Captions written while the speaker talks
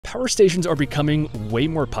power stations are becoming way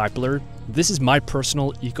more popular. This is my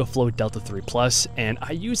personal ecoflow Delta 3 Plus, and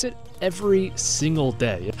I use it every single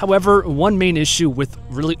day. However, one main issue with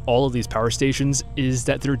really all of these power stations is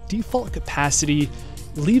that their default capacity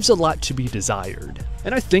leaves a lot to be desired.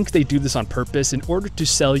 And I think they do this on purpose in order to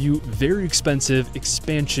sell you very expensive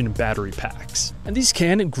expansion battery packs. And these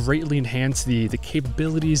can greatly enhance the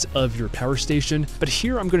capabilities of your power station, but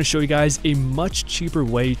here I'm going to show you guys a much cheaper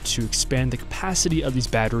way to expand the capacity of these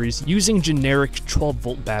batteries using generic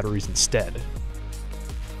 12-volt batteries instead.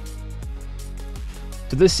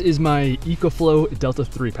 So this is my ecoflow Delta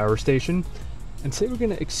 3 power station, and today we're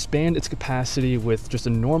going to expand its capacity with just a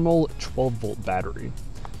normal 12-volt battery.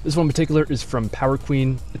 This one in particular is from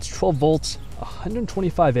PowerQueen. It's 12 volts,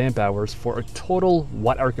 125 amp hours for a total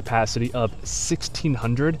watt-hour capacity of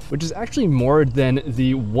 1600, which is actually more than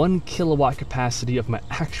the 1 kilowatt capacity of my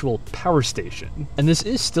actual power station. And this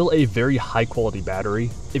is still a very high-quality battery.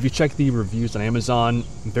 If you check the reviews on Amazon,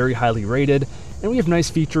 very highly rated. And we have nice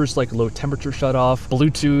features like low temperature shutoff,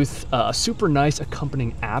 Bluetooth, a super nice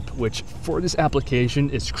accompanying app, which for this application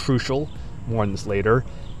is crucial. More on this later.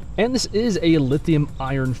 And this is a lithium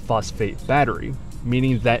iron phosphate battery,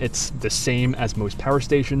 meaning that it's the same as most power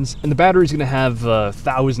stations, and the battery is going to have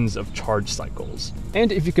thousands of charge cycles.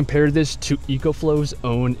 And if you compare this to ecoflow's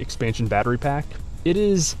own expansion battery pack, it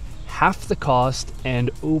is half the cost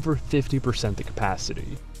and over 50% the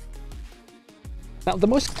capacity. Now, the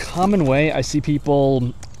most common way I see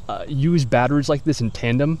people use batteries like this in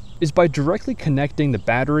tandem is by directly connecting the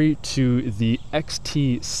battery to the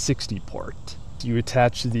XT60 port. You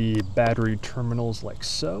attach the battery terminals like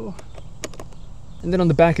so. And then on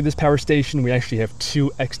the back of this power station, we actually have two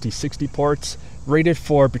XT60 ports rated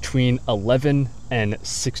for between 11 and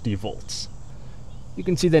 60 volts. You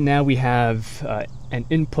can see that now we have an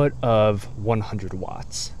input of 100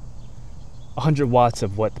 watts. 100 watts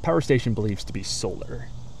of what the power station believes to be solar.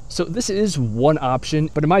 So this is one option,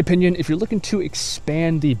 but in my opinion, if you're looking to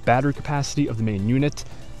expand the battery capacity of the main unit,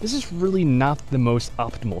 this is really not the most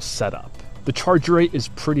optimal setup. The charge rate is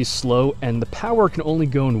pretty slow and the power can only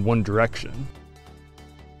go in one direction.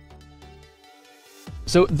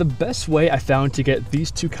 So the best way I found to get these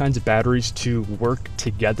two kinds of batteries to work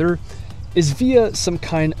together is via some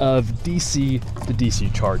kind of DC to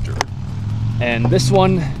DC charger. And this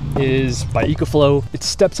one is by ecoflow. It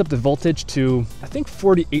steps up the voltage to, I think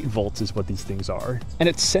 48 volts is what these things are. And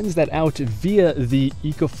it sends that out via the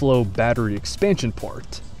ecoflow battery expansion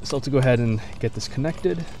port. So let's go ahead and get this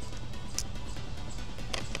connected.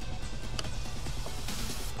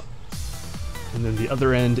 And then the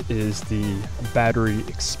other end is the battery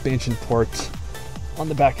expansion port on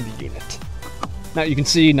the back of the unit. Now you can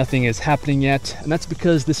see nothing is happening yet, and that's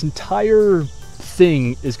because this entire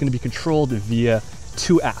thing is going to be controlled via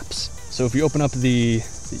two apps. So if you open up the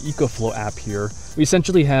ecoflow app here, we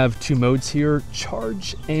essentially have two modes here,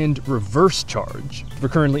 charge and reverse charge. We're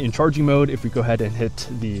currently in charging mode. If we go ahead and hit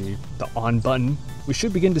the on button, we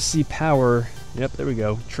should begin to see power, yep, there we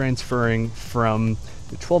go, transferring from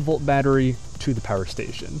the 12-volt battery to the power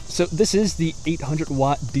station. So this is the 800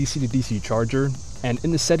 watt DC to DC charger, and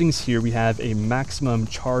in the settings here we have a maximum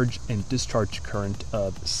charge and discharge current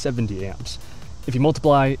of 70 amps. If you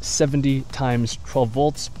multiply 70 times 12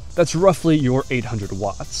 volts, that's roughly your 800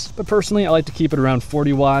 watts. But personally, I like to keep it around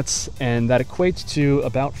 40 watts, and that equates to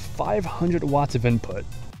about 500 watts of input.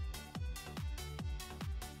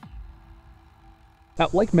 Now,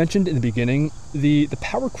 like mentioned in the beginning, the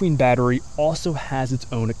PowerQueen battery also has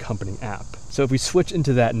its own accompanying app. So if we switch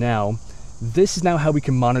into that now, this is now how we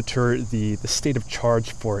can monitor the state of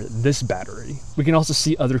charge for this battery. We can also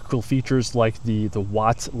see other cool features like the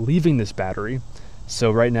watts leaving this battery. So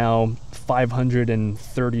right now,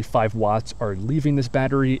 535 watts are leaving this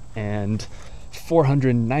battery and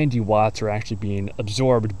 490 watts are actually being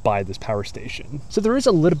absorbed by this power station. So there is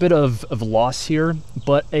a little bit of loss here,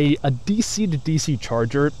 but a DC to DC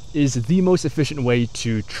charger is the most efficient way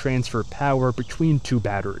to transfer power between two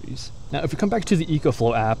batteries. Now, if we come back to the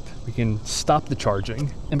ecoflow app, we can stop the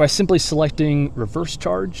charging. And by simply selecting reverse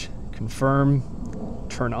charge, confirm,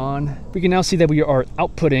 turn on, we can now see that we are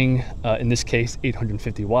outputting, in this case,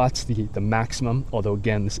 850 watts, the maximum, although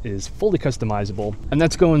again, this is fully customizable. And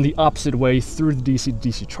that's going the opposite way through the DC to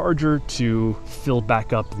DC charger to fill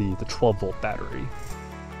back up the 12-volt battery.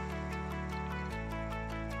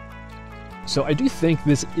 So I do think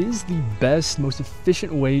this is the best, most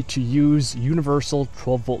efficient way to use universal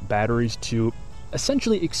 12-volt batteries to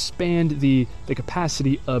essentially expand the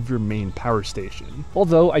capacity of your main power station.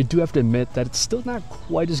 Although I do have to admit that it's still not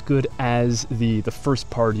quite as good as the first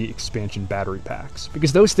party expansion battery packs,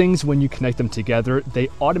 because those things, when you connect them together, they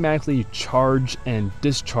automatically charge and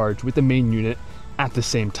discharge with the main unit at the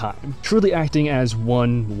same time, truly acting as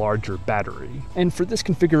one larger battery. And for this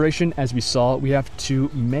configuration, as we saw, we have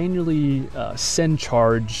to manually send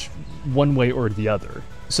charge one way or the other.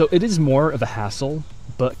 So it is more of a hassle,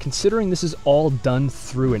 but considering this is all done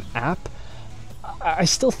through an app, I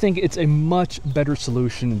still think it's a much better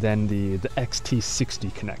solution than the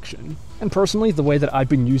XT60 connection. And personally, the way that I've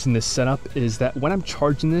been using this setup is that when I'm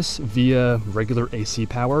charging this via regular AC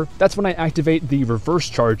power, that's when I activate the reverse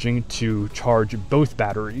charging to charge both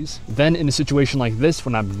batteries. Then in a situation like this,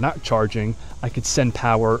 when I'm not charging, I could send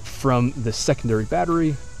power from the secondary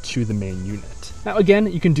battery to the main unit. Now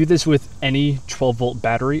again, you can do this with any 12-volt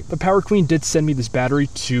battery, but PowerQueen did send me this battery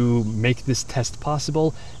to make this test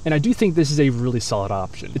possible, and I do think this is a really solid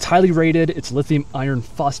option. It's highly rated, it's a lithium iron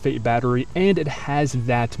phosphate battery, and it has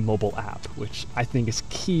that mobile app, which I think is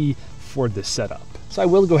key for this setup. So I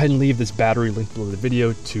will go ahead and leave this battery linked below the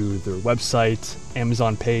video to their website,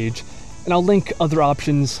 Amazon page, and I'll link other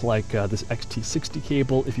options like this XT60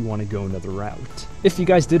 cable if you want to go another route. If you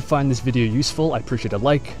guys did find this video useful, I appreciate a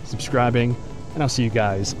like, subscribing, and I'll see you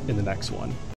guys in the next one.